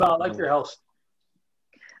I like your house.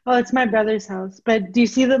 Oh, it's my brother's house. But do you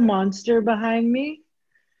see the monster behind me?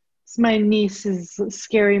 It's my niece's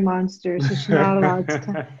scary monster, so she's not allowed to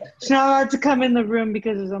come. She's not allowed to come in the room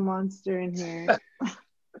because there's a monster in here.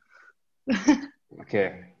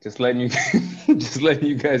 Okay, just letting you just letting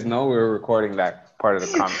you guys know we're recording that part of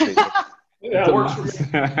the conversation. Yeah, it works for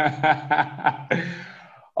me.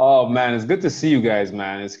 Oh man, it's good to see you guys,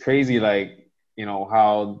 man. It's crazy, like, you know,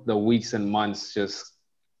 how the weeks and months just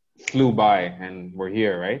flew by and we're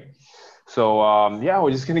here, right? So yeah,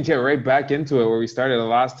 we're just gonna get right back into it where we started. The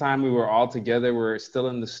last time we were all together, we're still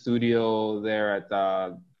in the studio there at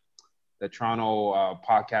the Toronto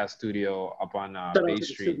podcast studio up on Shout out Bay to the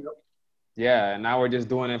Street. studio. Yeah, and now we're just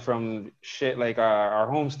doing it from shit like our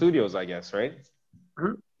home studios, I guess, right?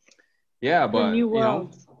 Mhm. Yeah, The new but you know,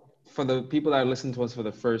 world. for the people that listen to us for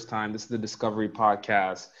the first time, this is the Discovery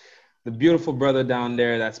Podcast. The beautiful brother down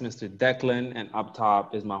there, that's Mr. Declan, and up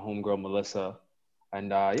top is my homegirl Melissa.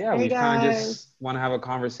 And yeah, Hey we kind of guys. just want to have a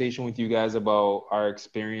conversation with you guys about our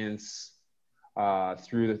experience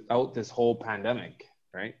throughout this whole pandemic,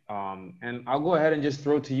 right? And I'll go ahead and just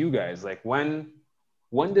throw it to you guys. Like, when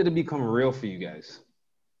did it become real for you guys?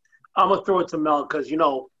 I'm gonna throw it to Mel because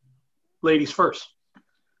ladies first.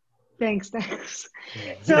 Thanks.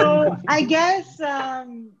 So I guess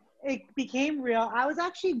it became real. I was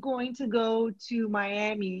actually going to go to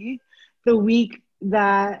Miami the week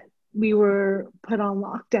that we were put on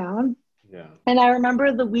lockdown. Yeah. And I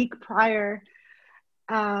remember the week prior,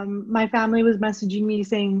 my family was messaging me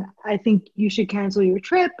saying, I think you should cancel your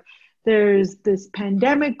trip. There's this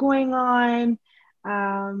pandemic going on.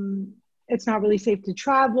 It's not really safe to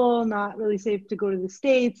travel, not really safe to go to the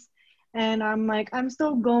States. And I'm like, I'm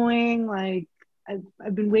still going. Like,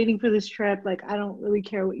 I've been waiting for this trip. Like, I don't really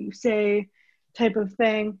care what you say, type of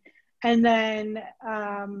thing. And then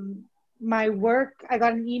my work, I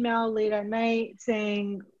got an email late at night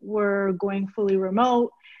saying we're going fully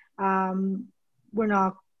remote. We're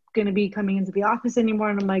not going to be coming into the office anymore.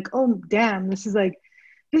 And I'm like, oh, damn, this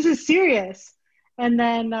is serious. And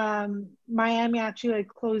then Miami actually like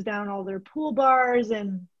closed down all their pool bars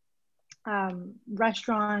and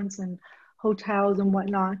restaurants and hotels and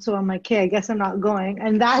whatnot. So I'm like, okay, I guess I'm not going.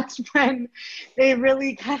 And that's when they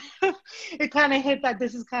really it kind of hit that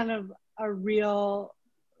this is kind of a real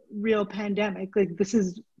pandemic. Like, this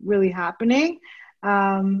is really happening.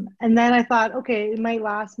 And then I thought, okay, it might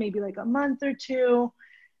last maybe like a month or two.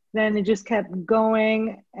 Then it just kept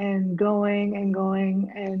going and going and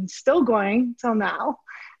going and still going till now.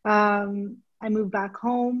 I moved back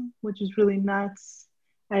home, which is really nuts.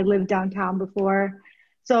 I lived downtown before.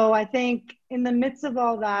 So I think in the midst of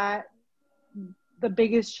all that, the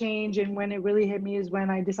biggest change and when it really hit me is when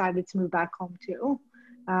I decided to move back home too.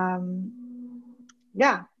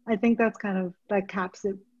 Yeah, I think that caps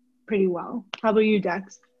it pretty well. How about you,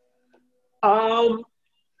 Dex?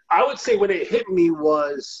 I would say when it hit me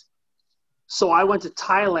was, so I went to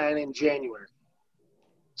Thailand in January.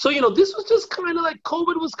 So, this was just kind of like,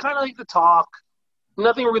 COVID was kind of like the talk.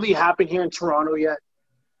 Nothing really happened here in Toronto yet.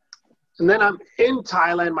 And then I'm in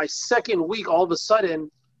Thailand, my second week, all of a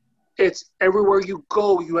sudden, it's everywhere you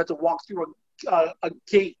go, you have to walk through a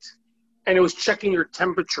gate, and it was checking your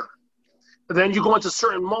temperature. But then you go into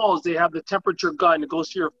certain malls, they have the temperature gun, it goes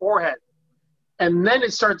to your forehead. And then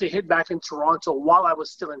it started to hit back in Toronto while I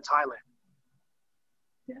was still in Thailand.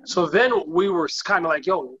 Yeah. So then we were kind of like,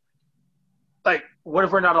 yo, like, what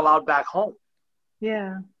if we're not allowed back home?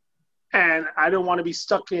 Yeah. And I didn't want to be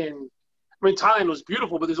stuck in, I mean, Thailand was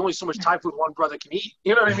beautiful, but there's only so much Thai food one brother can eat.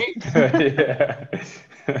 You know what I mean? Yeah.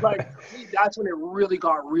 Like, for me, that's when it really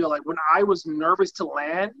got real. Like, when I was nervous to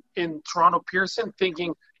land in Toronto Pearson,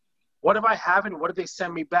 thinking, what if I haven't? What if they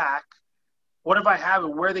send me back? What if I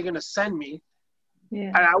haven't? Where are they going to send me? Yeah.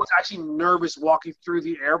 And I was actually nervous walking through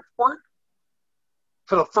the airport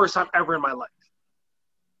for the first time ever in my life.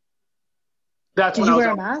 That's Did when you I was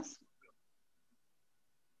wear a mask?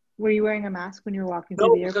 Were you wearing a mask when you were walking No,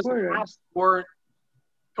 through the because the airport? masks weren't,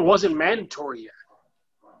 it wasn't mandatory yet.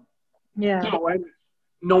 Yeah. And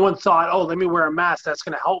no one thought, oh, let me wear a mask. That's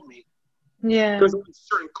going to help me. Yeah. There's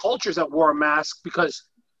certain cultures that wore a mask because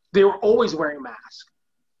they were always wearing masks.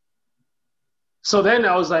 So then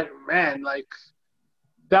I was like, man, like,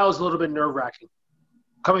 that was a little bit nerve-wracking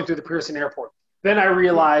coming through the Pearson Airport. Then I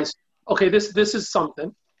realized, okay, this is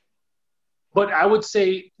something. But I would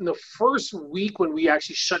say in the first week when we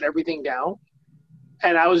actually shut everything down,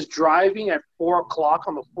 and I was driving at 4 o'clock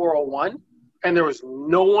on the 401, and there was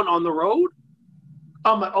no one on the road,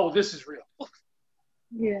 I'm like, oh, this is real.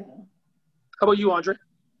 Yeah. How about you, Andre?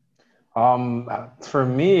 For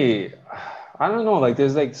me, I don't know, like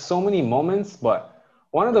there's like so many moments, but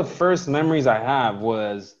one of the first memories I have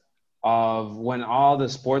was of when all the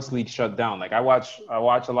sports leagues shut down. Like I watch a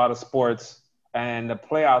lot of sports, and the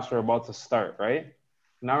playoffs were about to start, right?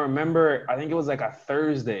 And I remember, I think it was like a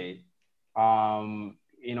Thursday. It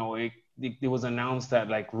was announced that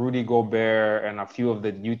like Rudy Gobert and a few of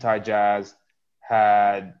the Utah Jazz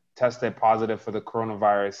had tested positive for the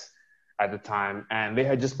coronavirus at the time, and they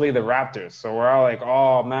had just played the Raptors. So we're all like,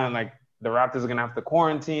 oh man, like the Raptors are gonna have to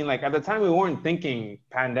quarantine. Like at the time, we weren't thinking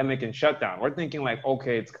pandemic and shutdown. We're thinking like,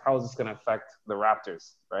 okay, how is this gonna affect the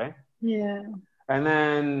Raptors, right? Yeah. And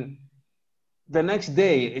then the next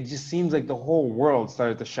day, it just seems like the whole world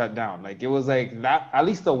started to shut down. Like it was like that, at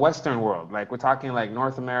least the Western world. Like we're talking like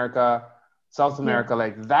North America, South America.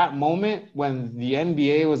 Like that moment when the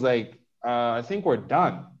NBA was like, I think we're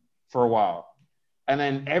done for a while. And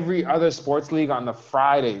then every other sports league on the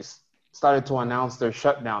Fridays started to announce their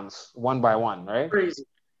shutdowns one by one, right? Crazy.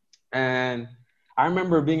 And I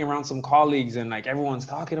remember being around some colleagues and like everyone's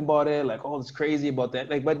talking about it, like, oh, it's crazy about that.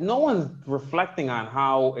 Like, but no one's reflecting on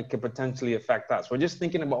how it could potentially affect us. We're just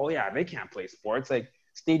thinking about, oh yeah, they can't play sports, like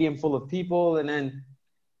stadium full of people. And then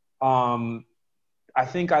I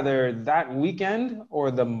think either that weekend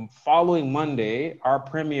or the following Monday, our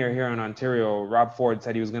premier here in Ontario, Rob Ford,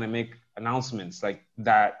 said he was going to make announcements like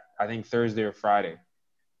that, I think Thursday or Friday.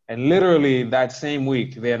 And literally that same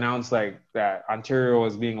week, they announced like that Ontario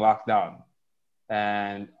was being locked down.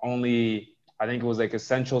 And only, I think it was like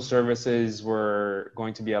essential services were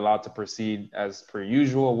going to be allowed to proceed as per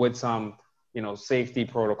usual with some, safety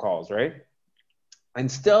protocols, right?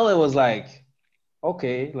 And still it was like,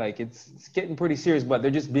 okay, like it's getting pretty serious, but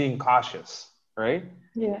they're just being cautious, right?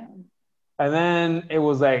 Yeah. And then it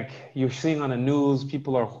was like you're seeing on the news,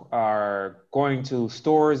 people are going to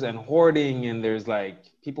stores and hoarding, and there's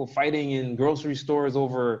like people fighting in grocery stores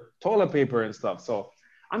over toilet paper and stuff. So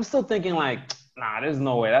I'm still thinking like, nah, there's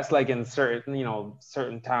no way. That's like in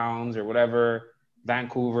certain towns or whatever,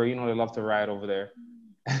 Vancouver, they love to riot over there.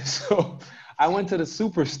 So I went to the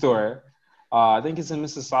superstore. I think it's in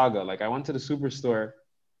Mississauga. Like I went to the superstore,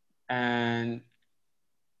 and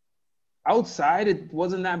outside it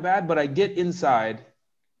wasn't that bad, but I get inside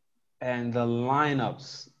and the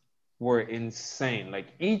lineups were insane. Like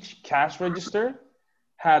each cash register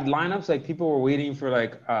had lineups, like people were waiting for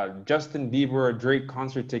like Justin Bieber or Drake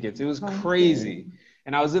concert tickets. It was crazy.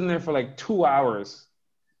 And I was in there for like 2 hours,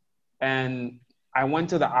 and I went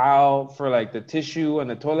to the aisle for like the tissue and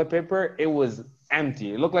the toilet paper. It was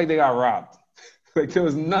empty. It looked like they got robbed. Like there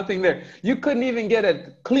was nothing there. You couldn't even get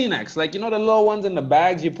a Kleenex, like the little ones in the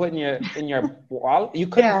bags you put in your wallet. You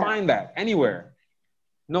couldn't find that anywhere.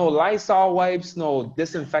 No Lysol wipes, no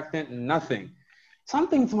disinfectant, nothing. So I'm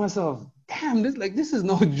thinking to myself, damn, this is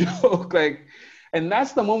no joke. Like, and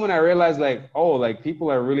that's the moment I realized, like, oh, like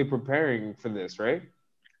people are really preparing for this, right?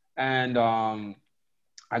 And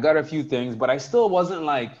I got a few things, but I still wasn't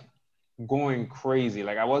like going crazy.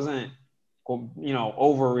 Like I wasn't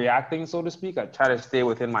overreacting, so to speak. I try to stay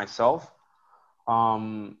within myself.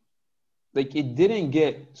 Like it didn't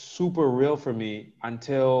get super real for me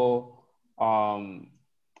until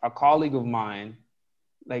a colleague of mine,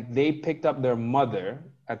 like they picked up their mother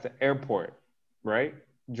at the airport, right?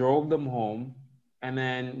 Drove them home. And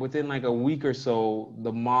then within like a week or so,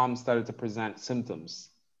 the mom started to present symptoms.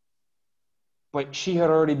 But she had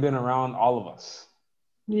already been around all of us.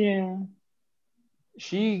 Yeah.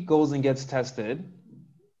 She goes and gets tested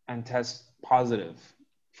and tests positive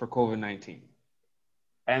for COVID-19.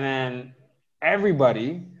 And then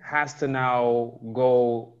everybody has to now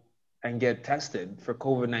go and get tested for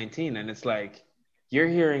COVID-19. And it's like, you're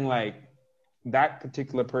hearing like that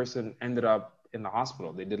particular person ended up in the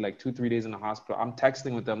hospital. They did like 2-3 days in the hospital. I'm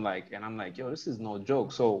texting with them and I'm like, yo, this is no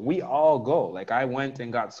joke. So we all go. Like I went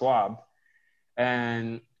and got swabbed,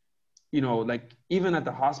 and like even at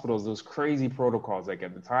the hospitals, those crazy protocols, like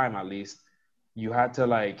at the time, at least, you had to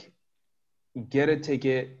like get a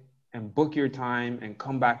ticket and book your time and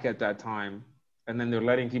come back at that time. And then they're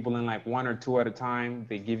letting people in like 1 or 2 at a time.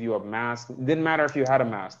 They give you a mask. It didn't matter if you had a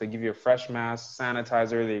mask. They give you a fresh mask,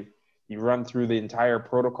 sanitizer. You run through the entire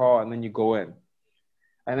protocol and then you go in.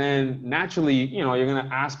 And then naturally, you're going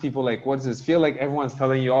to ask people like, what does this feel like? Everyone's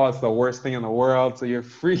telling you, oh, it's the worst thing in the world. So you're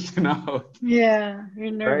freaking out. Yeah,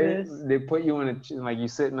 you're nervous. Right? They put you in like you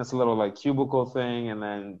sit in this little like cubicle thing, and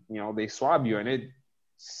then, they swab you, and it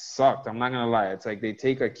sucked. I'm not going to lie. It's like they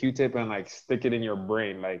take a Q-tip and like stick it in your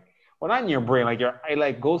brain. Like, well, not in your brain, like it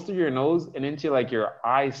like goes through your nose and into like your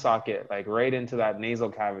eye socket, like right into that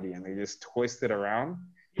nasal cavity, and they just twist it around.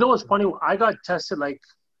 You know what's funny? I got tested like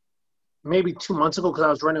maybe 2 months ago because I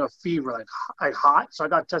was running a fever, like hot. So I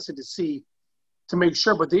got tested to make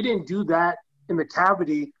sure, but they didn't do that in the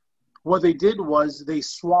cavity, what they did was they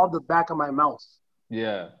swabbed the back of my mouth.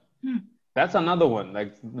 Yeah. That's another one.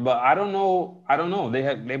 Like, but I don't know.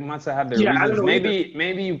 They must have had their Yeah, I reasons. don't know either.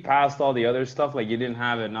 Maybe you passed all the other stuff. Like you didn't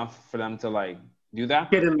have enough for them to like do that.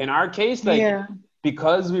 Get in. In our case, like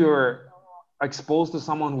because we were exposed to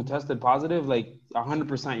someone who tested positive, like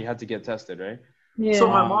 100% you had to get tested, right? Yeah. So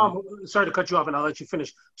my mom, sorry to cut you off, and I'll let you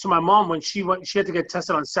finish. So my mom, when she had to get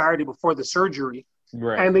tested on Saturday before the surgery,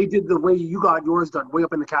 Right. and they did the way you got yours done, way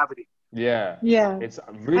up in the cavity. Yeah. Yeah. It's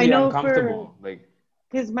really uncomfortable. Like,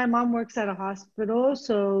 because my mom works at a hospital,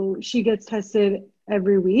 so she gets tested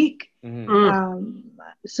every week.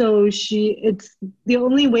 So it's the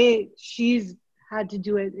only way she's had to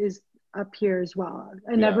do it is up here as well.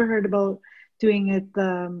 I never heard about doing it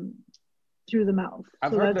through the mouth.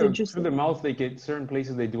 I've heard that through the mouth, they get certain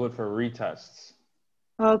places they do it for retests.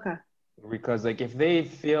 Okay. Because like if they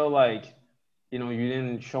feel like, you know, you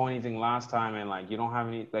didn't show anything last time and like you don't have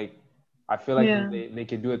any, like I feel like they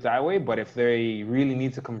could do it that way. But if they really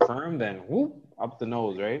need to confirm, then whoop, up the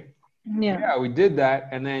nose, right? Yeah, we did that.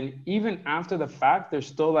 And then even after the fact, there's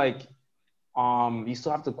still like, you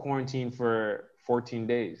still have to quarantine for 14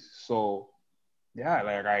 days. So yeah,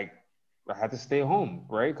 like I had to stay home,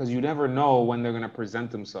 right? Because you never know when they're going to present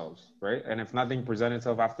themselves, right? And if nothing presents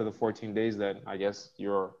itself after the 14 days, then I guess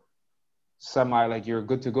you're you're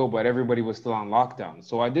good to go, but everybody was still on lockdown.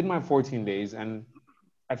 So I did my 14 days. And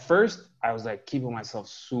at first I was like keeping myself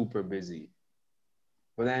super busy.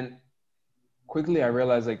 But then quickly I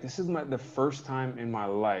realized like this is the first time in my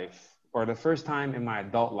life, or the first time in my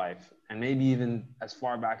adult life, and maybe even as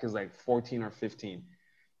far back as like 14 or 15,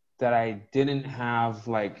 that I didn't have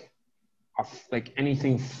like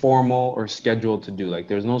anything formal or scheduled to do. Like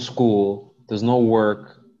there's no school, there's no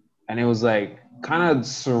work. And it was like kind of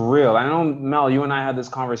surreal. I know, Mel, you and I had this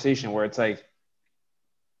conversation where it's like,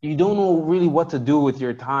 you don't know really what to do with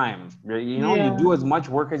your time. Right? You know, you do as much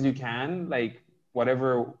work as you can, like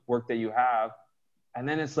whatever work that you have. And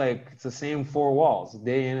then it's like, it's the same four walls,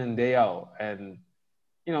 day in and day out. And,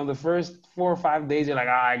 you know, the first 4 or 5 days, you're like,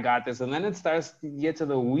 I got this. And then it starts to get to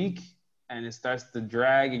the week and it starts to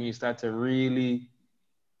drag and you start to really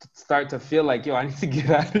start to feel like, yo, I need to get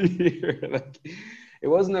out of here. Like, it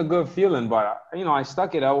wasn't a good feeling, but, you know, I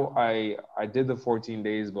stuck it out. I did the 14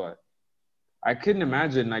 days, but I couldn't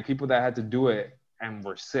imagine like people that had to do it and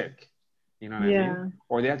were sick. You know what I mean?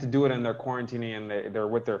 Or they had to do it and they're quarantining and they're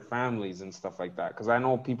with their families and stuff like that. Because I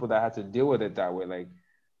know people that had to deal with it that way. Like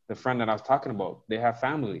the friend that I was talking about, they have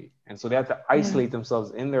family. And so they have to isolate themselves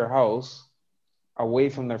in their house away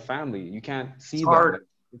from their family. You can't see them.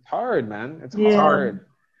 It's hard, man. It's hard.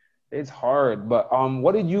 It's hard. But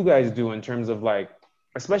what did you guys do in terms of like,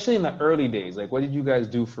 especially in the early days? Like what did you guys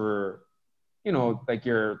do for, you know, like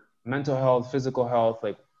your mental health, physical health?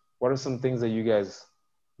 Like what are some things that you guys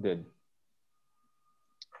did?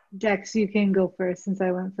 Dex, you can go first since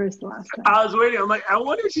I went first the last time. I was waiting. I'm like, I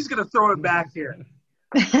wonder if she's going to throw it back here.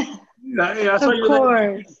 Of course. That's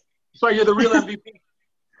why you're the real MVP.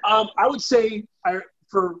 I would say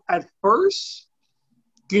at first,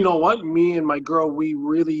 you know what? Me and my girl, we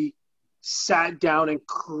really sat down and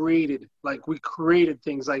created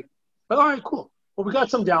things like, all right, cool. Well, we got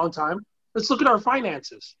some downtime. Let's look at our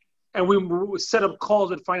finances. And we set up calls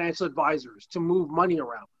with financial advisors to move money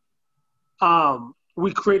around.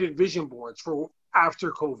 We created vision boards for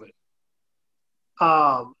after COVID.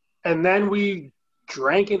 And then we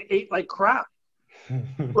drank and ate like crap.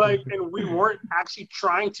 And we weren't actually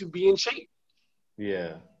trying to be in shape.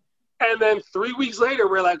 Yeah. And then 3 weeks later,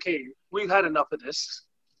 we're like, hey, we've had enough of this.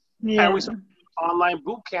 Yeah. And we started online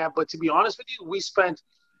boot camp. But to be honest with you, we spent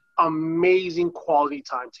amazing quality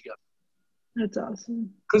time together. That's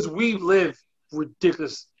awesome. Because we live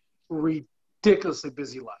ridiculously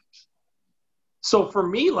busy lives. So for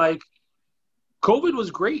me, like, COVID was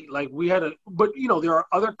great. Like but you know, there are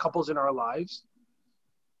other couples in our lives.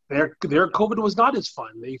 Their COVID was not as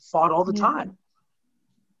fun. They fought all the time.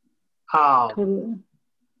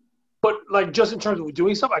 But like just in terms of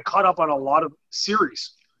doing stuff, I caught up on a lot of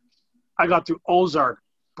series. I got through Ozark,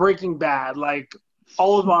 Breaking Bad, like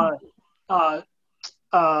all of my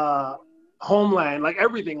Homeland, like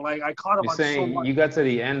everything. Like I caught up on so much. You got to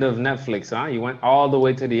the end of Netflix, huh? You went all the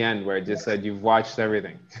way to the end where it just said you've watched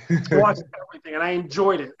everything. Watched everything, and I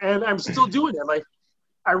enjoyed it. And I'm still doing it. Like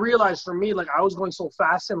I realized for me, like I was going so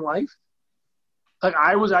fast in life. Like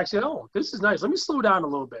I was actually, this is nice. Let me slow down a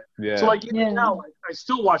little bit. Yeah. So like now, like, I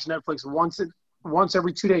still watch Netflix once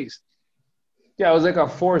every 2 days. Yeah, it was like a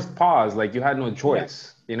forced pause. Like you had no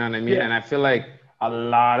choice. Yeah. You know what I mean? Yeah. And I feel like a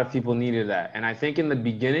lot of people needed that. And I think in the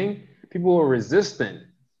beginning, people were resistant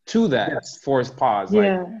to that Yes. forced pause.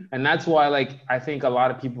 Yeah. And that's why, I think a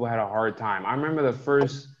lot of people had a hard time. I remember the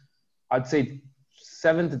first, I'd say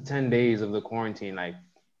 7 to 10 days of the quarantine,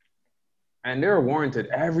 and they were warranted.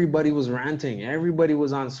 Everybody was ranting. Everybody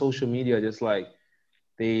was on social media, just people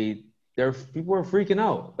were freaking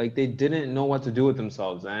out. They didn't know what to do with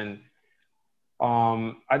themselves. And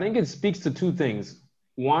I think it speaks to two things.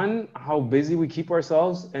 One, how busy we keep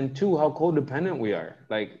ourselves, and two, how codependent we are.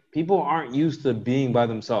 People aren't used to being by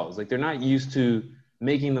themselves. They're not used to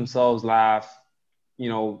making themselves laugh,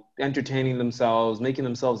 entertaining themselves, making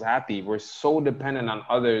themselves happy. We're so dependent on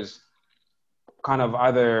others kind of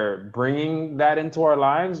either bringing that into our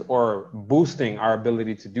lives or boosting our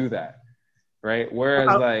ability to do that, right? Whereas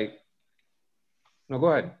no, go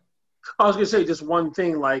ahead. I was going to say just one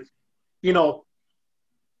thing,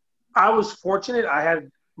 I was fortunate. I had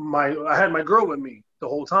my girl with me the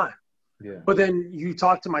whole time. Yeah. But then you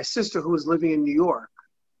talk to my sister who was living in New York,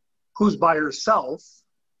 who's by herself,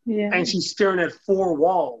 and she's staring at four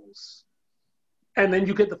walls. And then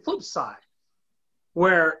you get the flip side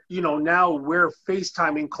where, now we're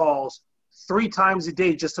FaceTiming calls 3 times a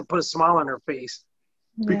day just to put a smile on her face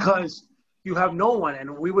because you have no one.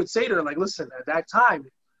 And we would say to her, listen, at that time,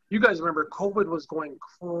 you guys remember COVID was going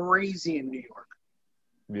crazy in New York.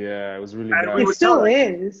 Yeah, it was really and bad. It still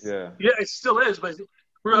is. Yeah. Yeah, it still is. But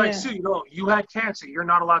we were like, Sue, you had cancer. You're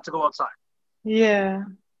not allowed to go outside. Yeah.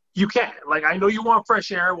 You can't. I know you want fresh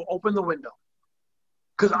air. We'll open the window.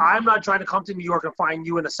 Because I'm not trying to come to New York and find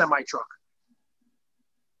you in a semi-truck.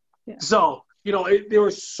 Yeah. So, there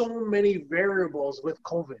were so many variables with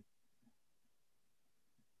COVID.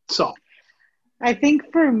 So. I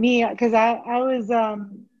think for me, because I was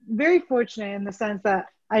very fortunate in the sense that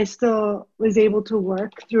I still was able to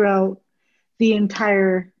work throughout the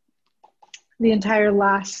entire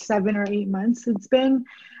last 7 or 8 months it's been.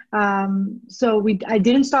 So I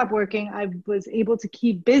didn't stop working. I was able to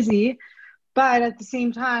keep busy, but at the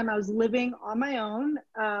same time, I was living on my own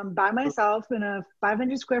by myself in a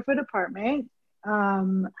 500 square foot apartment.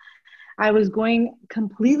 I was going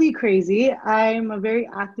completely crazy. I'm a very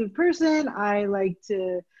active person. I like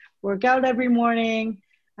to work out every morning,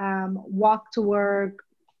 walk to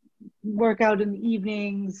work out in the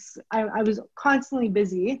evenings. I was constantly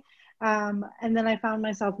busy. And then I found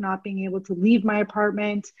myself not being able to leave my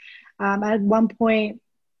apartment. At one point,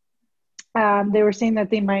 they were saying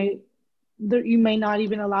that you may not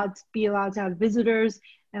even be allowed to have visitors.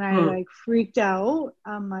 And I freaked out.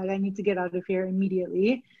 I need to get out of here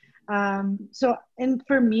immediately. And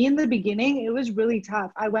for me in the beginning, it was really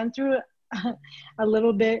tough. I went through a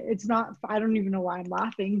little bit. I don't even know why I'm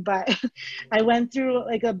laughing, but I went through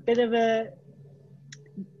a bit of a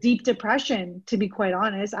deep depression, to be quite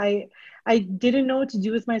honest. I didn't know what to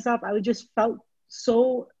do with myself. I just felt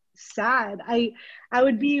so sad. I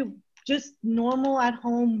would be just normal at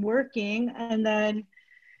home working, and then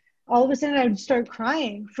all of a sudden I would start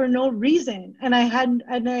crying for no reason. And I had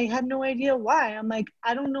no idea why. I'm like,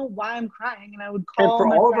 I don't know why I'm crying. And I would call. And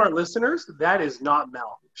for all of our listeners, that is not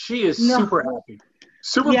Mel. She is super happy.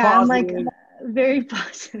 Super positive. I'm very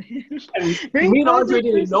positive. And me and Andre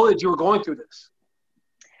didn't know that you were going through this.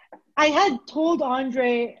 I had told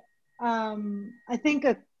Andre, I think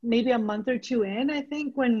maybe a month or two in, I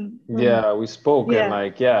think when we spoke we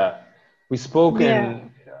spoke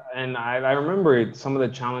and I remember some of the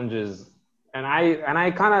challenges, and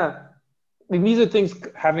I kind of, these are things,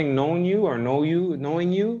 having known you or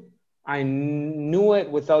knowing you, I knew it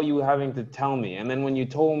without you having to tell me. And then when you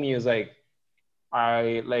told me, it was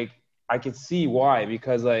I could see why,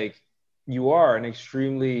 because you are an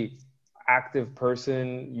extremely active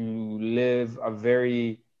person. You live a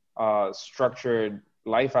very structured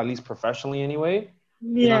life, at least professionally anyway.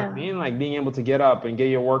 You know what I mean? Being able to get up and get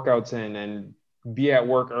your workouts in and be at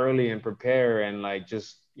work early and prepare and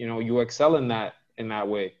you excel in that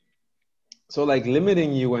way. So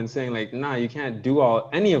limiting you and saying nah, you can't do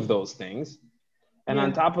any of those things. And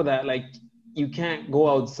on top of that, you can't go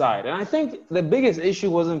outside. And I think the biggest issue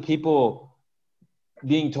wasn't people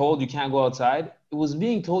being told you can't go outside. It was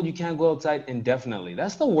being told you can't go outside indefinitely.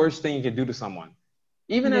 That's the worst thing you could do to someone.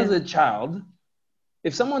 Even as a child,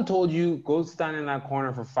 if someone told you go stand in that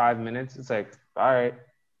corner for 5 minutes, it's all right.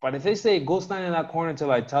 But if they say go stand in that corner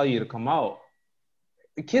until I tell you to come out,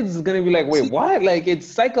 the kids is gonna be wait, what? It's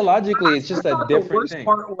psychologically, it's just a different thing.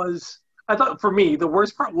 I thought for me, the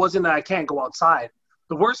worst part wasn't that I can't go outside.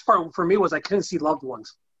 The worst part for me was I couldn't see loved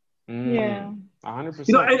ones. 100%.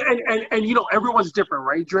 And everyone's different,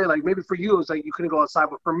 right, Dre? Maybe for you it was you couldn't go outside,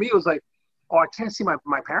 but for me it was I can't see my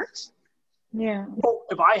parents. Yeah. Oh,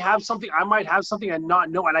 if I have something, I might have something and not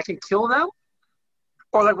know, and I can kill them.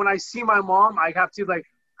 Or when I see my mom, I have to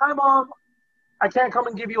 "Hi, Mom, I can't come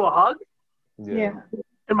and give you a hug." Yeah.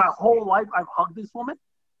 In my whole life, I've hugged this woman.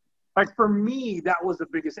 Like for me, that was the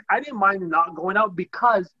biggest thing. I didn't mind not going out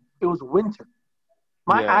because it was winter.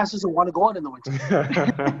 My ass doesn't want to go out in the winter.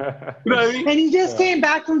 You know what I mean? And you just came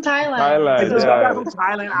back from Thailand. I Thailand, just got back from yeah.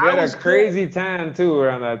 Thailand. You I had a was crazy tan too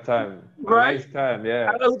around that time. A Right? nice tan,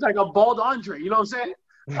 yeah. I looked like a bald Andre. You know what I'm saying?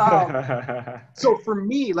 So for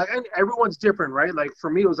me, like, and everyone's different, right? Like for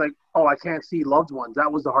me, it was like, oh, I can't see loved ones.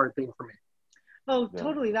 That was the hard thing for me. Oh, Yeah.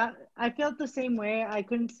 totally. That I felt the same way. I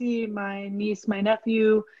couldn't see my niece, my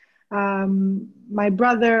nephew, my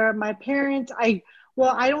brother, my parents. I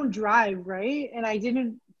don't drive, right? And I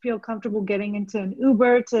didn't feel comfortable getting into an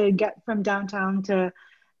Uber to get from downtown to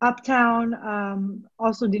uptown.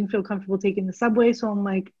 Also didn't feel comfortable taking the subway. So I'm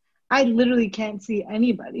like, I literally can't see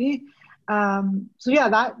anybody. So yeah,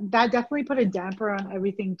 that definitely put a damper on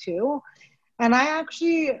everything too. And I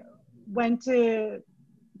actually went to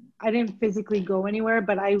I didn't physically go anywhere,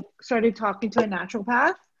 but I started talking to a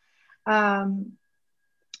naturopath, um,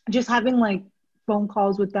 just having like phone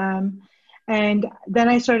calls with them. And then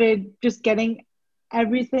I started just getting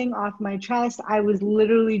everything off my chest. I was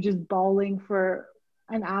literally just bawling for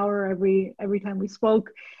an hour every time we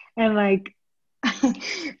spoke. And like,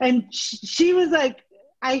 and she was like,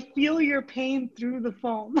 I feel your pain through the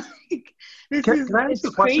phone. Like, Can I ask it's you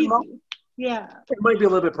a question, Mo? crazy. Yeah. It might be a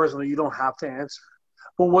little bit personal. You don't have to answer.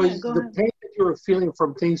 But Yeah, was go the ahead. pain that you were feeling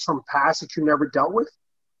from things from past that you never dealt with?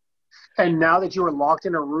 And now that you were locked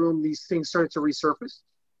in a room, these things started to resurface?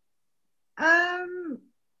 Um,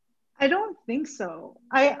 I don't think so.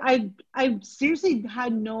 I seriously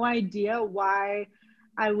had no idea why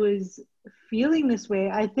I was feeling this way.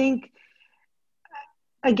 I think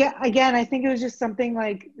again, I think it was just something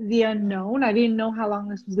like the unknown. I didn't know how long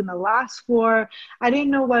this was gonna last for. I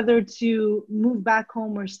didn't know whether to move back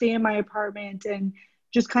home or stay in my apartment and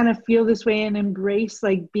just kind of feel this way and embrace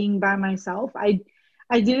like being by myself. I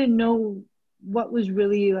didn't know what was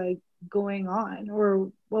really like going on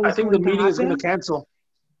or what I was think the going to meeting is going to happen. cancel.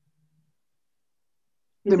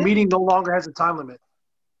 The Is it? meeting no longer has a time limit.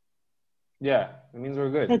 Yeah, it means we're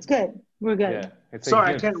good. That's good. We're Yeah, good. it's a Sorry,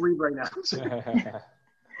 I gift. can't read right now.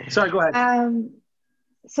 Sorry, go ahead.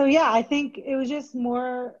 So yeah, I think it was just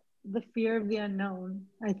more the fear of the unknown.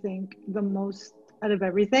 I think the most out of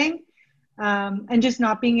everything, and just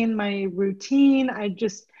not being in my routine.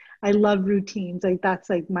 I love routines. Like that's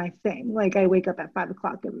like my thing. Like I wake up at 5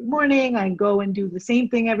 o'clock every morning. I go and do the same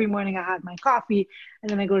thing every morning. I have my coffee, and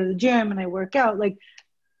then I go to the gym and I work out. Like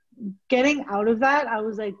getting out of that, I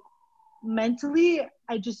was like mentally,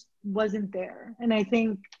 I just wasn't there, and I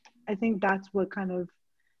think that's what kind of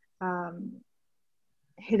um,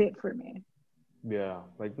 hit it for me. Yeah,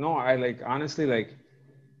 like no, I like honestly like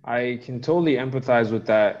I can totally empathize with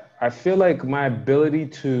that. I feel like my ability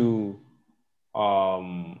to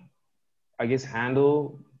um I guess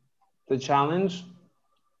handle the challenge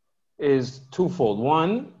is twofold.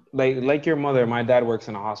 One, like your mother, my dad works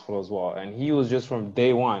in a hospital as well, and he was just from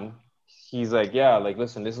day one. He's like, yeah, like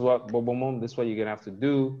listen, this is what boom, boom, boom, this is what you're gonna have to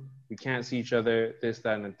do. We can't see each other, this,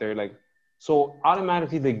 that, and the third. Like, so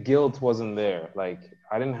automatically the guilt wasn't there. Like,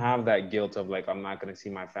 I didn't have that guilt of like I'm not gonna see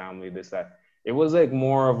my family, this, that. It was like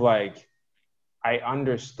more of like I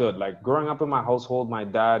understood. Like growing up in my household, my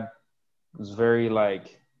dad was very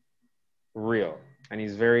like real, and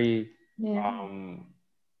he's very Yeah. um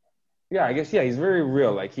yeah, I guess, yeah, he's very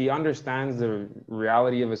real. Like he understands the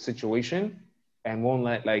reality of a situation and won't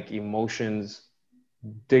let like emotions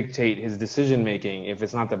dictate his decision making if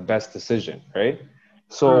it's not the best decision, right?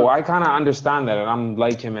 So Mm. I kind of understand that, and I'm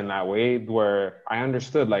like him in that way where I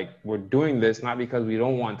understood like we're doing this not because we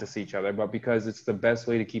don't want to see each other, but because it's the best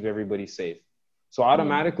way to keep everybody safe. So Yeah.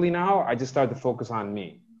 automatically now I just start to focus on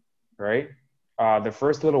me, right? The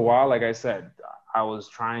first little while, like I said, I was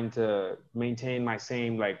trying to maintain my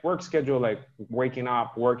same like work schedule, like waking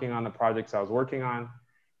up, working on the projects I was working on.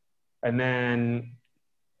 And then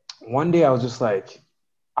one day I was just like,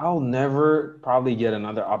 I'll never probably get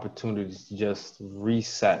another opportunity to just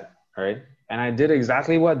reset, right? And I did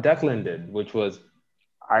exactly what Declan did, which was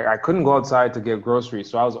I couldn't go outside to get groceries.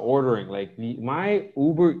 So I was ordering like my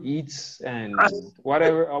Uber Eats and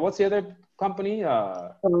whatever. What's the other company?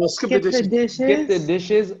 Skip the Skip the dishes. Get the dishes.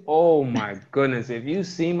 dishes. Oh my goodness. If you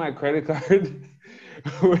see my credit card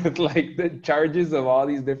with like the charges of all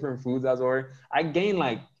these different foods I was ordering, I gained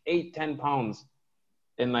like 8, 10 pounds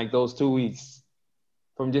in like those 2 weeks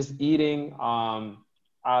from just eating.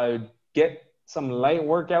 I get some light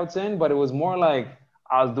workouts in, but it was more like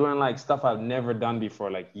I was doing like stuff I've never done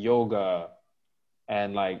before, like yoga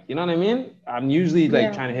and like, you know what I mean? I'm usually like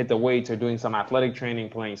Yeah. trying to hit the weights or doing some athletic training,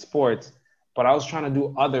 playing sports. but I was trying to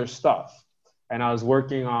do other stuff. And I was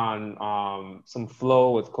working on some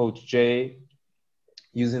flow with Coach Jay,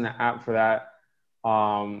 using the app for that.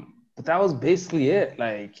 But that was basically it.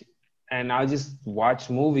 Like, and I just watched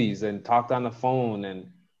movies and talked on the phone.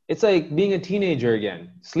 And it's like being a teenager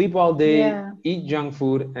again. Sleep all day, eat junk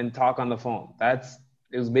food, and talk on the phone.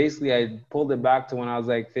 It was basically, I pulled it back to when I was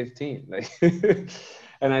like 15. Like,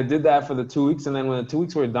 and I did that for the 2 weeks. And then when the 2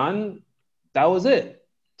 weeks were done, that was it.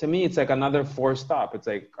 To me, it's like another forced stop. It's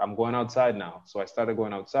like, I'm going outside now. So I started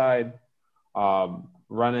going outside,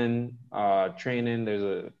 running, training. There's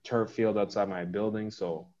a turf field outside my building.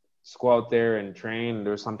 So just go out there and train.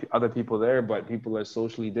 There's some other people there, but people are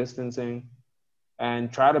socially distancing,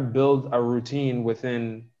 and try to build a routine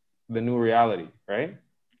within the new reality, right?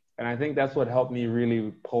 And I think that's what helped me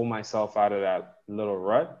really pull myself out of that little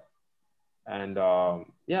rut and,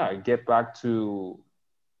 get back to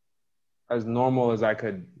as normal as I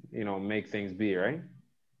could, make things be, right?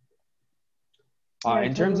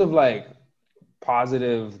 In terms of like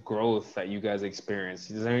positive growth that you guys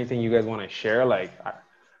experienced, is there anything you guys want to share? Like,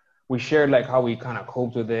 we shared like how we kind of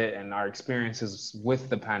coped with it and our experiences with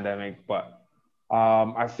the pandemic, but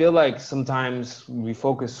I feel like sometimes we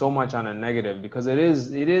focus so much on a negative because it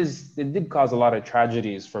did cause a lot of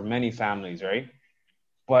tragedies for many families, right?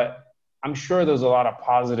 But I'm sure there's a lot of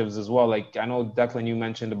positives as well. Like, I know, Declan, you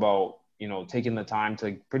mentioned about, taking the time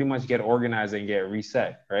to pretty much get organized and get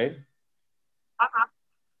reset, right?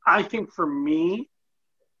 I think for me,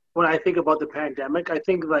 when I think about the pandemic, I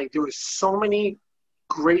think like there was so many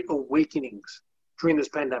great awakenings during this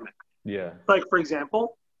pandemic. Yeah. Like, for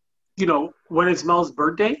example, when it's Mel's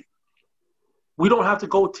birthday, we don't have to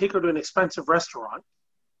go take her to an expensive restaurant.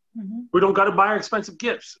 Mm-hmm. We don't got to buy her expensive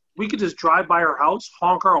gifts. We could just drive by her house,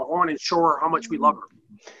 honk her horn, and show her how much we love her.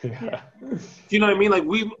 Yeah. Do you know what I mean? Like,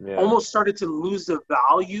 we almost started to lose the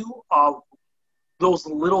value of those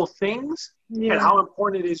little things and how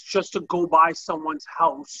important it is just to go by someone's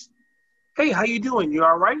house. Hey, how you doing? You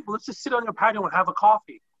all right? Well, let's just sit on your patio and have a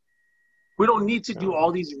coffee. We don't need to do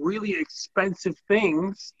all these really expensive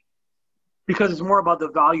things because it's more about the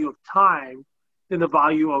value of time than the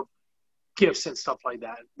value of gifts and stuff like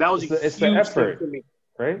that. That was it's the effort, for me.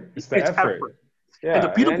 Right? It's the effort. Yeah. And the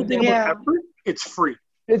beautiful thing about effort, it's free.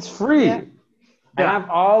 It's free. Yeah. And I've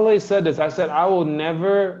always said this. I said, I will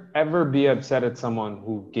never, ever be upset at someone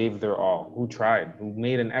who gave their all, who tried, who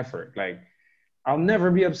made an effort. Like, I'll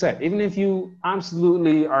never be upset. Even if you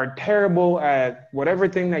absolutely are terrible at whatever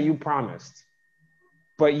thing that you promised,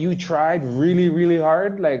 but you tried really, really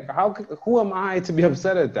hard. Like, who am I to be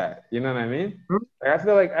upset at that? You know what I mean? Mm-hmm. Like, I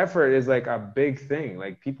feel like effort is like a big thing.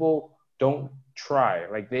 Like, people don't try.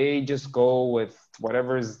 Like, they just go with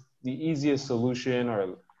whatever's the easiest solution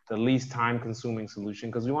or the least time consuming solution.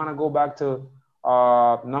 Because we want to go back to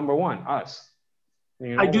number one, us.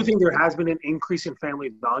 I do think there has been an increase in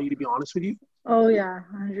family value, to be honest with you. Oh, yeah,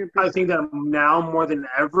 100%. I think that now more than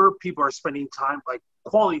ever, people are spending time, like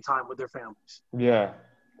quality time with their families. Yeah.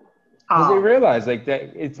 Because they realize like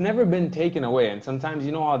that it's never been taken away. And sometimes,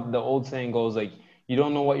 you know how the old saying goes, like, you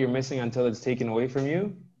don't know what you're missing until it's taken away from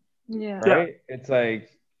you. Yeah. Right? Yeah. It's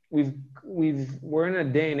like we're in a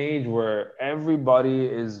day and age where everybody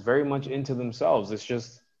is very much into themselves. It's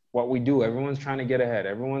just what we do. Everyone's trying to get ahead.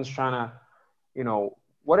 Everyone's trying to,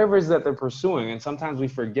 whatever it is that they're pursuing. And sometimes we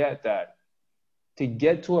forget that to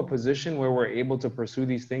get to a position where we're able to pursue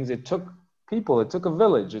these things, it took people, it took a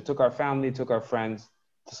village, it took our family, it took our friends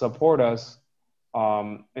to support us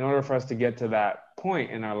in order for us to get to that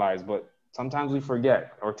point in our lives. But sometimes we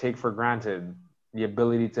forget or take for granted the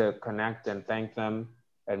ability to connect and thank them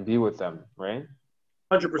and be with them, right?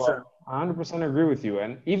 100%. Well, 100% agree with you.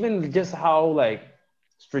 And even just how like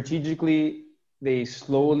strategically they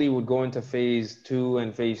slowly would go into phase 2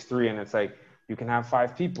 and phase 3, and it's like you can have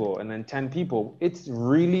 5 people and then 10 people. It's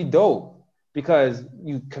really dope because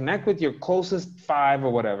you connect with your closest 5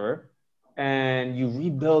 or whatever, and you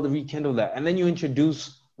rekindle that. And then you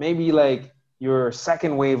introduce maybe like your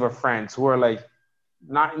second wave of friends who are like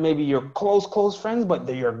not maybe your close friends, but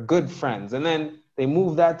they're your good friends. And then they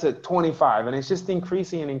move that to 25, and it's just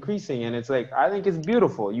increasing and increasing. And it's like, I think it's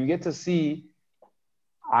beautiful. You get to see,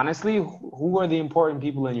 honestly, who are the important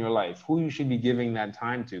people in your life, who you should be giving that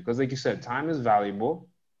time to. Because like you said, time is valuable,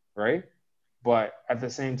 right? But at the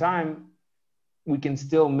same time, we can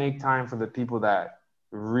still make time for the people that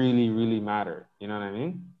really, really matter. You know what I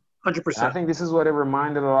mean? 100%. And I think this is what it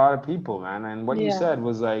reminded a lot of people, man. And what you said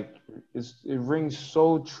was like, it rings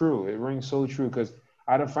so true. It rings so true because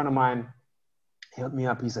I had a friend of mine, he hooked me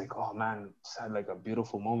up. He's like, oh man, just had like a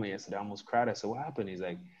beautiful moment yesterday. I almost cried. I said, what happened? He's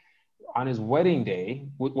like, on his wedding day,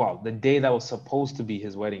 well, the day that was supposed to be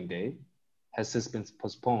his wedding day, has since been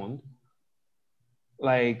postponed.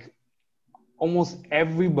 Like almost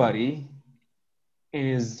everybody in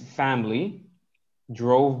his family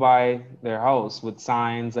drove by their house with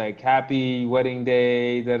signs like happy wedding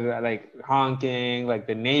day, like honking, like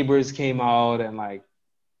the neighbors came out and like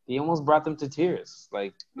he almost brought them to tears.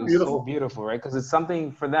 Like it was so beautiful, right? Because it's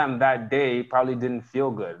something for them that day probably didn't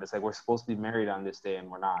feel good. It's like we're supposed to be married on this day and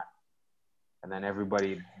we're not. And then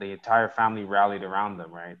everybody, the entire family rallied around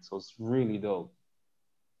them, right? So it's really dope.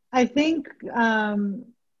 I think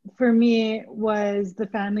for me it was the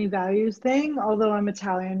family values thing. Although I'm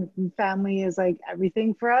Italian, family is like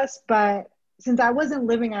everything for us. But since I wasn't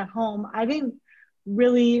living at home, I didn't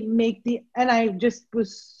really and I just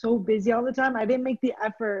was so busy all the time. I didn't make the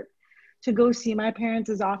effort to go see my parents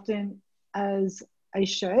as often as I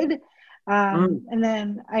should. And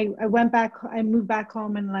then I moved back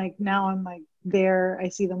home, and like now I'm like there. I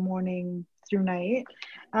see them morning through night,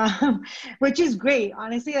 which is great.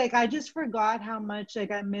 Honestly, like I just forgot how much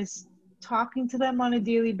like I miss talking to them on a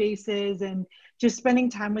daily basis and just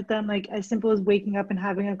spending time with them, like as simple as waking up and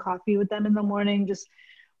having a coffee with them in the morning, just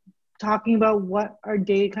talking about what our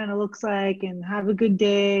day kind of looks like and have a good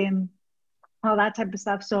day and all that type of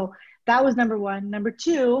stuff. So that was number one. Number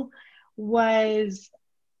two was,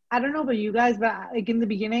 I don't know about you guys, but like in the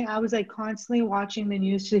beginning, I was like constantly watching the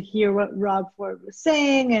news to hear what Rob Ford was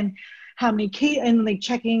saying and how many and like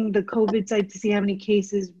checking the COVID site to see how many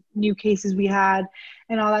new cases we had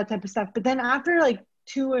and all that type of stuff. But then after like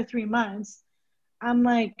 2 or 3 months, I'm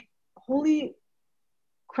like, holy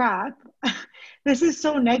crap, this is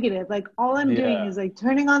so negative. Like all I'm doing is like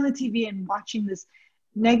turning on the TV and watching this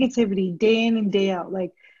negativity day in and day out.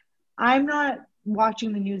 Like I'm not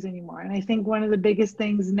watching the news anymore. And I think one of the biggest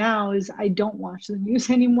things now is I don't watch the news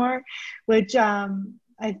anymore, which I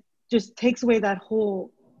just takes away that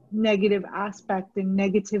whole negative aspect and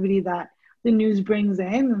negativity that the news brings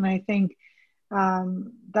in. And I think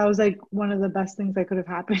that was like one of the best things that could have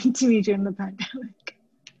happened to me during the pandemic.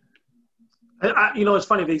 It's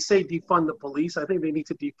funny. They say defund the police. I think they need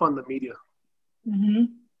to defund the media. Mm-hmm.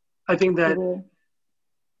 I think that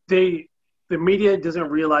the media doesn't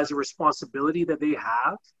realize the responsibility that they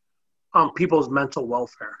have on people's mental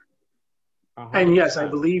welfare. 100%. And yes, I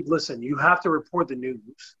believe, listen, you have to report the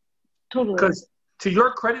news. Totally. Because to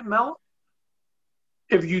your credit, Mel,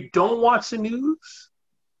 if you don't watch the news,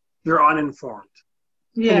 you're uninformed.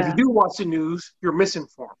 Yeah. And if you do watch the news, you're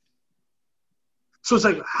misinformed. So it's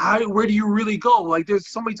like, where do you really go? Like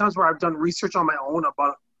there's so many times where I've done research on my own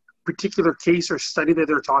about a particular case or study that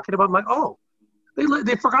they're talking about. I'm like, oh,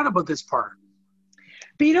 they forgot about this part.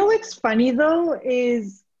 But you know what's funny though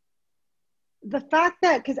is the fact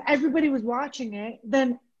that because everybody was watching it,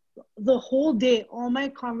 then the whole day, all my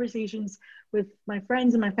conversations with my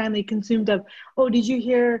friends and my family consumed of, oh, did you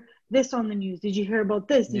hear this on the news? Did you hear about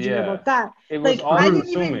this? Did you hear about that? It was like, all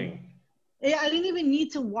consuming. I didn't even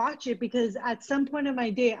need to watch it because at some point in my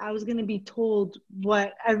day, I was going to be told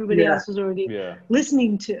what everybody else was already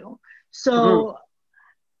listening to. So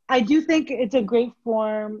I do think it's a great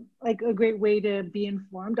form, like a great way to be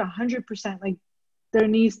informed, 100%. Like there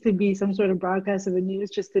needs to be some sort of broadcast of the news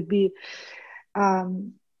just to be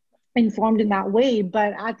informed in that way.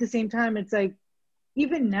 But at the same time, it's like,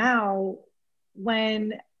 even now,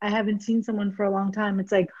 when I haven't seen someone for a long time,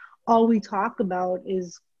 it's like all we talk about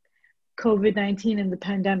is COVID-19 and the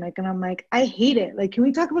pandemic. And I'm like, I hate it. Like, can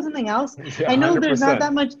we talk about something else? I know 100%.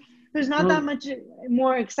 There's not that much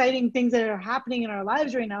more exciting things that are happening in our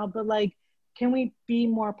lives right now, but like, can we be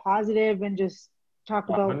more positive and just talk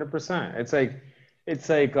about 100%. It's like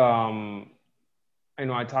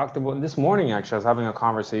I talked about this morning, actually, I was having a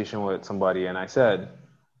conversation with somebody and I said,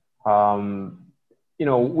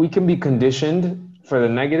 we can be conditioned for the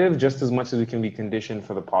negative just as much as we can be conditioned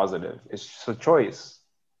for the positive. It's just a choice.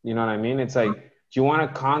 You know what I mean? It's like, do you want to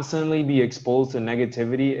constantly be exposed to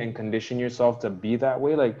negativity and condition yourself to be that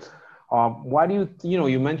way? Like, why do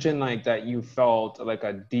you mentioned like that you felt like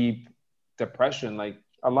a deep depression. Like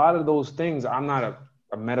a lot of those things, I'm not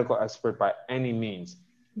a medical expert by any means,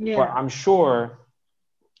 but I'm sure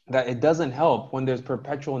that it doesn't help when there's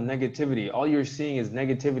perpetual negativity. All you're seeing is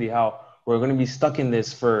negativity, how we're going to be stuck in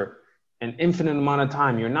this for an infinite amount of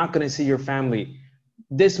time. You're not going to see your family.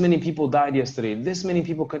 This many people died yesterday. This many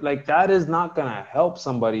people could, like, that is not going to help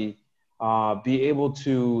somebody be able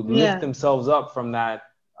to lift themselves up from that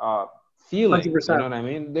feeling. 100%. You know what I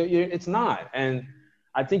mean? It's not. And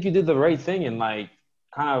I think you did the right thing in like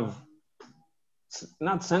kind of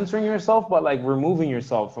not censoring yourself, but like removing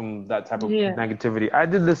yourself from that type of negativity. I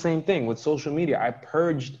did the same thing with social media. I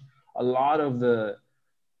purged a lot of the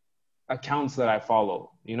accounts that I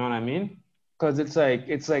follow. You know what I mean? because it's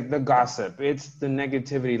like the gossip, it's the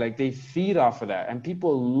negativity, like they feed off of that, and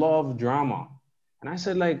people love drama. And I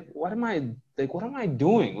said, like, what am I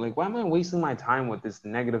doing? Like, why am I wasting my time with this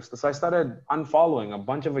negative stuff? So I started unfollowing a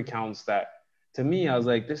bunch of accounts that, to me, I was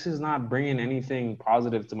like, this is not bringing anything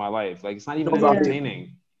positive to my life. Like, it's not even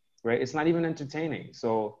entertaining, right? It's not even entertaining.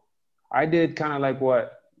 So I did kind of like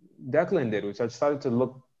what Declan did, which I started to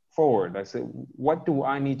look forward. I said, what do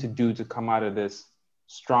I need to do to come out of this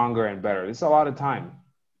stronger and better? It's a lot of time,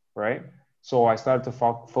 right? So I started to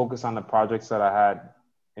focus on the projects that I had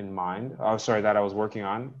in mind. That I was working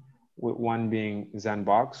on, with one being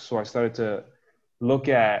ZenBox. So I started to look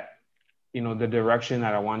at, the direction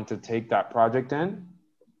that I wanted to take that project in.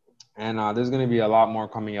 And there's going to be a lot more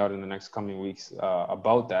coming out in the next coming weeks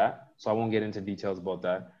about that. So I won't get into details about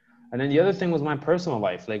that. And then the other thing was my personal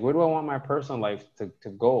life. Like, where do I want my personal life to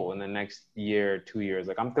go in the next year, 2 years?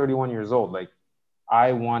 Like, I'm 31 years old. Like,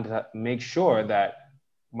 I want to make sure that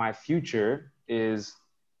my future is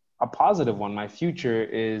a positive one. My future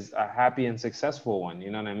is a happy and successful one. You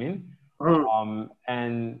know what I mean?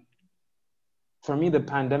 And for me, the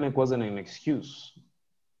pandemic wasn't an excuse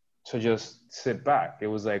to just sit back. It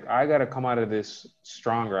was like, I got to come out of this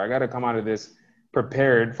stronger. I got to come out of this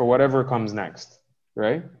prepared for whatever comes next.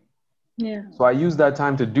 Right? Yeah. So I used that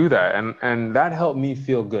time to do that. And that helped me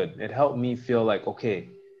feel good. It helped me feel like, okay,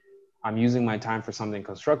 I'm using my time for something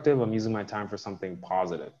constructive. I'm using my time for something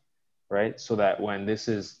positive. Right? So that when this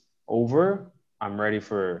is over, I'm ready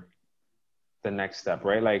for the next step.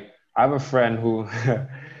 Right? Like, I have a friend who,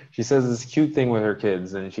 she says this cute thing with her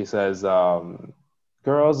kids. And she says,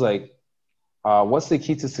 girls, like, what's the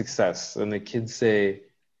key to success? And the kids say,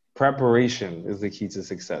 preparation is the key to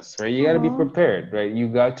success, right? You got to be prepared, right? You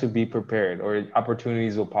got to be prepared, or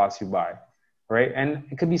opportunities will pass you by, right? And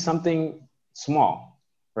it could be something small,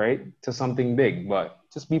 right, to something big, but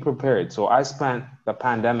just be prepared. So I spent the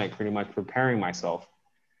pandemic pretty much preparing myself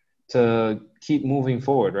to keep moving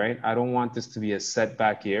forward, right? I don't want this to be a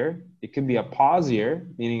setback year. It could be a pause year,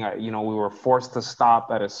 meaning, we were forced to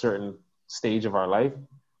stop at a certain stage of our life,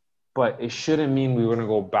 but it shouldn't mean we were going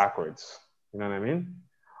to go backwards. You know what I mean?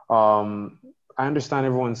 I understand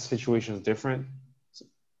everyone's situation is different.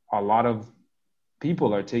 A lot of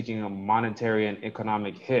people are taking a monetary and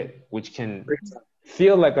economic hit, which can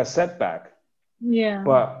feel like a setback. Yeah.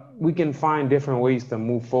 But we can find different ways to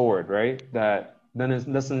move forward, right? That then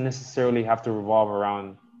it doesn't necessarily have to revolve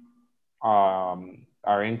around our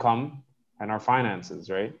income and our finances,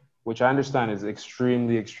 right? Which I understand is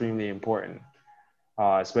extremely, extremely important,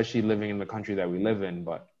 especially living in the country that we live in.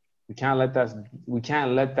 But we can't let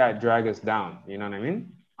that drag us down. You know what I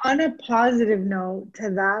mean? On a positive note to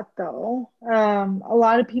that, though, a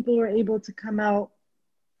lot of people were able to come out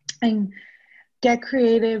and get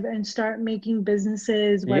creative and start making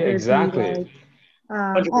businesses, whether it be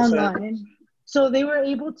like online. So they were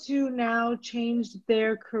able to now change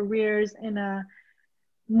their careers in a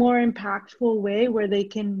more impactful way, where they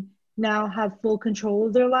can now have full control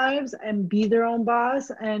of their lives and be their own boss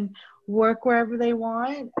and work wherever they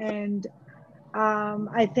want. And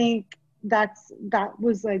I think that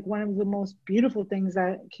was like one of the most beautiful things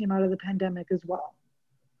that came out of the pandemic as well.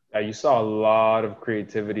 Yeah, you saw a lot of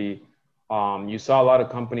creativity. You saw a lot of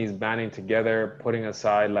companies banding together, putting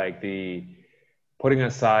aside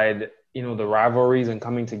the rivalries and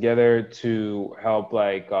coming together to help,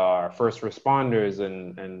 like, our first responders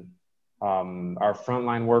and our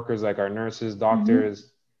frontline workers, like our nurses,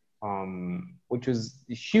 doctors, which was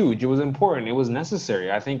huge. It was important. It was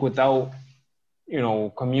necessary. I think without,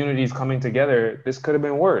 communities coming together, this could have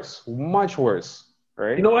been worse, much worse,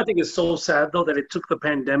 right? I think it's so sad, though, that it took the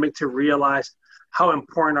pandemic to realize how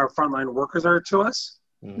important our frontline workers are to us,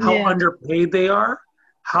 how underpaid they are,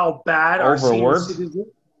 how bad our senior citizens,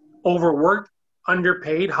 overworked,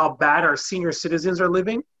 underpaid, how bad our senior citizens are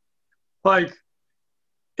living. Like,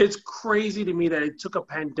 it's crazy to me that it took a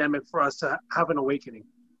pandemic for us to have an awakening.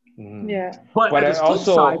 Yeah. But at the flip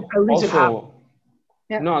side, at least it happened.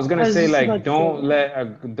 No, I was gonna say, like, don't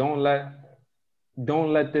let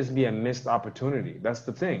this be a missed opportunity. That's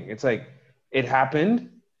the thing. It's like, it happened.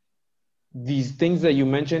 These things that you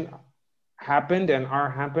mentioned happened and are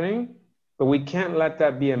happening, but we can't let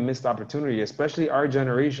that be a missed opportunity. Especially our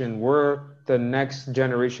generation. We're the next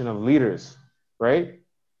generation of leaders, right?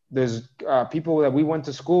 There's people that we went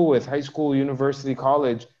to school with, high school, university,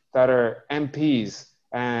 college, that are MPs,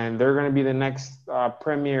 and they're going to be the next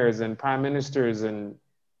premiers and prime ministers and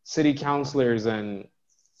city councilors and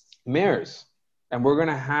mayors. And we're going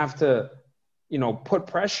to have to, put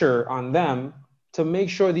pressure on them to make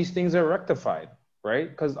sure these things are rectified, right?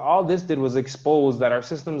 Because all this did was expose that our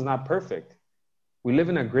system's not perfect. We live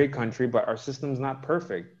in a great country, but our system's not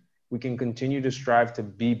perfect. We can continue to strive to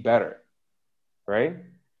be better, right?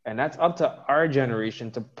 And that's up to our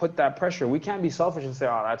generation to put that pressure. We can't be selfish and say,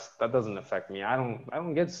 "Oh, that doesn't affect me. I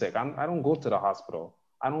don't get sick. I don't go to the hospital.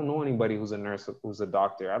 I don't know anybody who's a nurse, who's a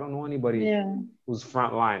doctor. I don't know anybody who's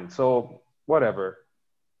frontline. So whatever."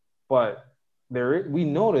 But we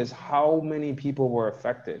notice how many people were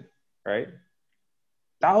affected, right?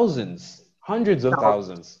 Thousands, hundreds of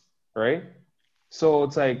thousands, right? So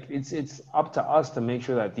it's like it's up to us to make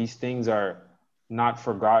sure that these things are not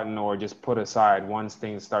forgotten or just put aside once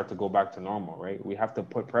things start to go back to normal, right? We have to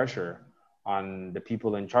put pressure on the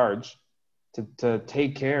people in charge to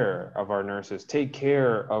take care of our nurses, take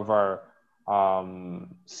care of our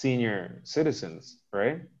senior citizens,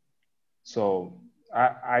 right? So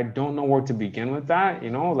I don't know where to begin with that,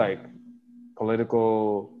 like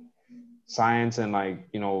political science and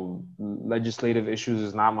legislative issues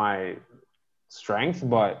is not my strength,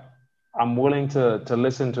 but I'm willing to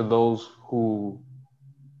listen to those who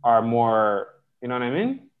are more, you know what I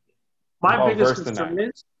mean? My biggest concern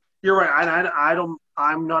is, you're right.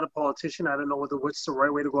 I'm not a politician. I don't know what's the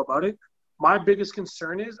right way to go about it. My biggest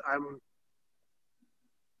concern is I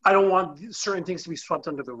don't want certain things to be swept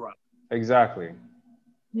under the rug. Exactly.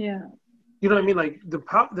 Yeah. You know what I mean? Like the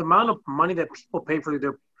amount of money that people pay for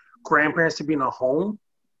their grandparents to be in a home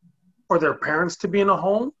or their parents to be in a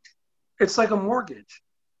home, it's like a mortgage.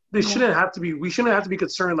 We shouldn't have to be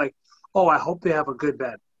concerned like, oh, I hope they have a good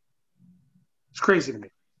bed. It's crazy to me.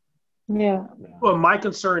 Yeah. Well, my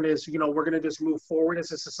concern is, we're going to just move forward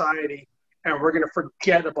as a society and we're going to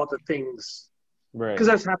forget about the things. Right. Because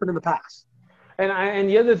that's happened in the past. And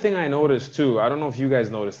the other thing I noticed too, I don't know if you guys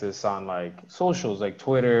noticed this on like socials, like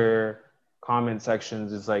Twitter, comment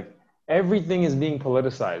sections, it's like everything is being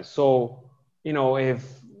politicized. So, if,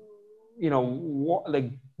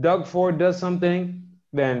 like Doug Ford does something,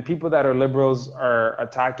 then people that are liberals are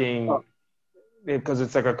attacking because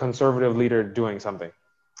it's like a conservative leader doing something.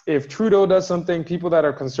 If Trudeau does something, people that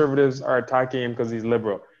are conservatives are attacking him because he's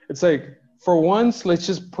liberal. It's like, for once, let's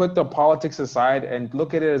just put the politics aside and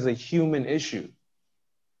look at it as a human issue.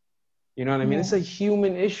 You know what I mean? Yeah. It's a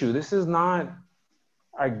human issue. This is not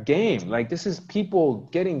a game. Like, this is people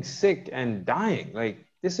getting sick and dying. Like,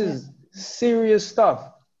 this is serious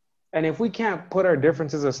stuff. And if we can't put our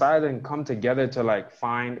differences aside and come together to like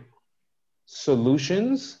find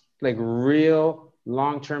solutions, like real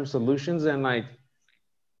long-term solutions, and like,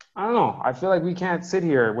 I don't know, I feel like we can't sit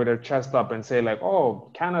here with our chest up and say like,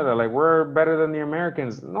 oh, Canada, like we're better than the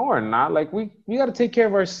Americans. No, we're not. Like we got to take care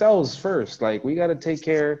of ourselves first. Like we got to take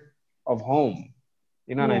care of home.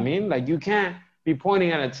 You know what I mean? Like you can't be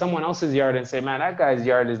pointing at someone else's yard and say, man, that guy's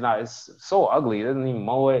yard it's so ugly. He doesn't even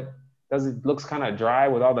mow it. Looks kind of dry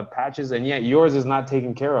with all the patches, and yet yours is not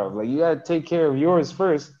taken care of. Like you got to take care of yours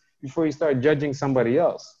first before you start judging somebody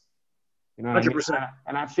else. You know what 100%. I mean?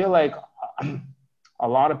 And I feel like a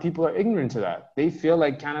lot of people are ignorant to that. They feel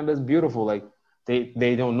like Canada's beautiful. Like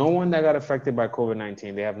they don't know one that got affected by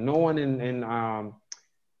COVID-19. They have no one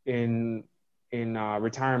in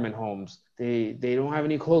retirement homes. They don't have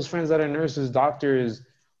any close friends that are nurses, doctors,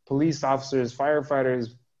 police officers, firefighters,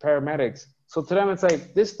 paramedics. So to them, it's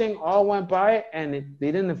like this thing all went by and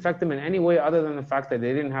they didn't affect them in any way other than the fact that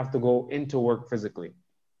they didn't have to go into work physically.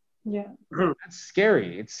 Yeah. That's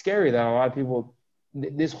scary. It's scary that a lot of people,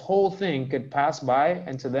 this whole thing could pass by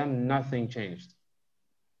and to them, nothing changed.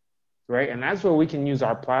 Right? And that's where we can use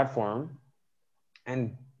our platform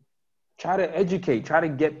and try to educate, try to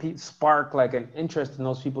get spark like an interest in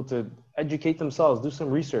those people to educate themselves, do some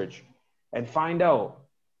research and find out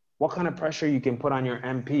what kind of pressure you can put on your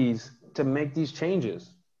MPs to make these changes,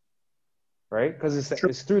 right? Because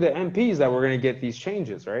it's through the MPs that we're going to get these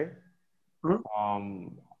changes, right? Mm-hmm.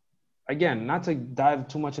 Again, not to dive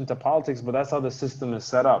too much into politics, but that's how the system is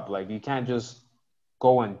set up. Like you can't just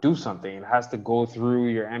go and do something. It has to go through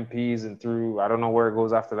your MPs and through, I don't know where it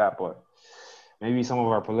goes after that, but maybe some of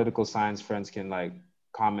our political science friends can like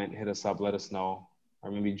comment, hit us up, let us know,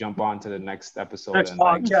 or maybe jump on to the next episode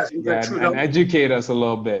and educate us a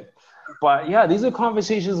little bit. But yeah, these are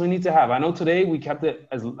conversations we need to have. I know today we kept it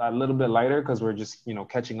as a little bit lighter because we're just,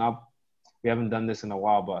 catching up. We haven't done this in a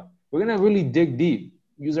while, but we're going to really dig deep,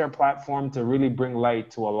 use our platform to really bring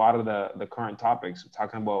light to a lot of the current topics. We're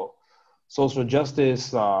talking about social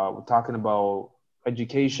justice. We're talking about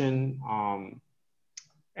education,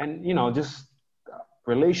 and, just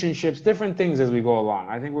relationships, different things as we go along.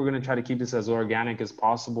 I think we're going to try to keep this as organic as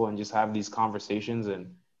possible and just have these conversations.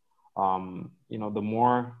 And, the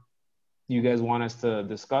more you guys want us to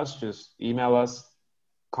discuss, just email us,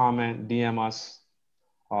 comment, DM us.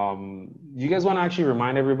 You guys want to actually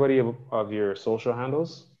remind everybody of your social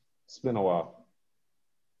handles? It's been a while.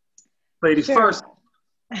 Ladies Sure. first.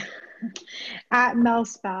 At Mel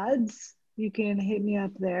Spads. You can hit me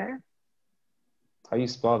up there. How you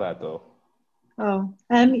spell that though? Oh,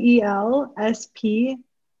 MELSPADZ.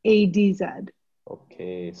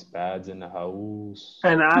 Okay, Spads in the house.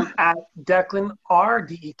 And I'm at Declan R,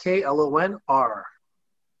 DEKLONR.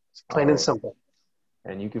 It's plain and simple.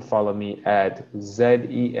 And you can follow me at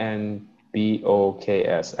ZENBOKS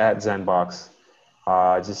at Zenbox.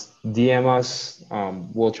 Just DM us.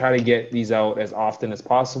 We'll try to get these out as often as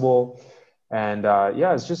possible. And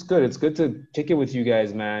yeah, it's just good. It's good to kick it with you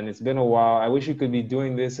guys, man. It's been a while. I wish we could be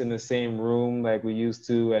doing this in the same room like we used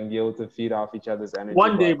to and be able to feed off each other's energy.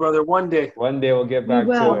 One day, brother, one day. One day we'll get back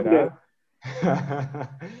to it, Huh?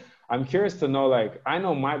 I'm curious to know, like, I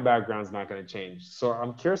know my background's not going to change. So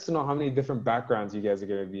I'm curious to know how many different backgrounds you guys are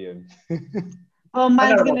going to be in. Oh,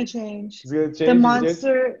 mine's going to change. It's going to change. The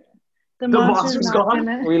monster's not gone?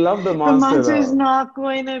 gonna. We love the monster. The monster's though. not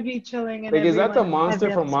going to be chilling. Like, is that the monster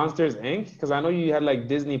from Monsters Inc? Because I know you had like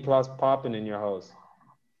Disney Plus popping in your house.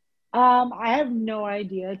 I have no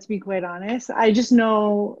idea, to be quite honest. I just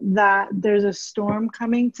know that there's a storm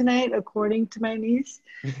coming tonight, according to my niece,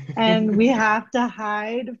 and we have to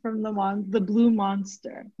hide from the blue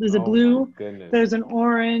monster. There's a blue, there's an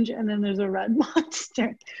orange, and then there's a red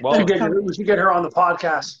monster. Well, we should get her on the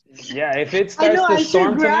podcast. Yeah, if it starts to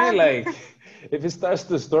storm tonight, like if it starts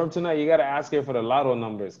to storm tonight, you gotta ask her for the lotto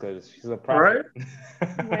numbers because she's a prophet.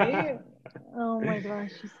 Right? Oh my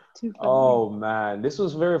gosh, she's too funny. Oh man, this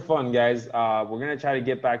was very fun, guys. We're gonna try to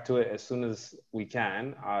get back to it as soon as we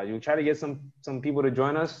can. You'll try to get some people to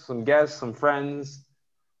join us, some guests, some friends,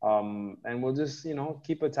 and we'll just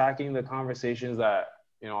keep attacking the conversations that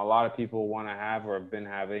a lot of people want to have or have been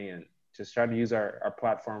having, and just try to use our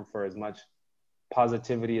platform for as much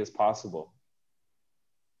positivity as possible.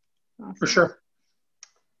 Awesome. For sure.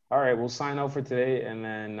 All right, we'll sign out for today, and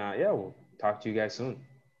then we'll talk to you guys soon.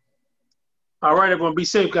 All right, everyone. Be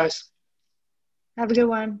safe, guys. Have a good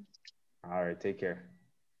one. All right, take care.